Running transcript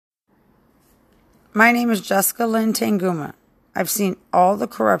My name is Jessica Lynn Tanguma. I've seen all the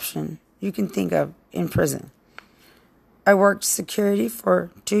corruption you can think of in prison. I worked security for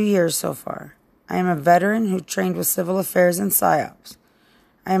 2 years so far. I am a veteran who trained with civil affairs and PSYOPs.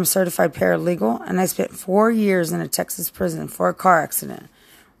 I am a certified paralegal, and I spent 4 years in a Texas prison for a car accident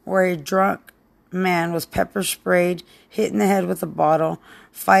where a drunk man was pepper sprayed, hit in the head with a bottle,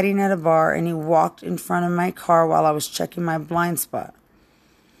 fighting at a bar, and he walked in front of my car while I was checking my blind spot.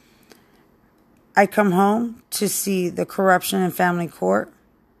 I come home to see the corruption in family court,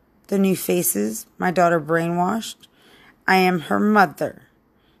 the new faces, my daughter brainwashed. I am her mother.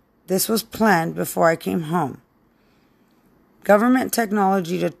 This was planned before I came home. Government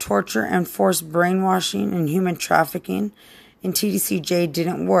technology to torture and force brainwashing and human trafficking in TDCJ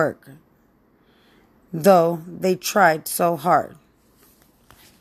didn't work, though they tried so hard.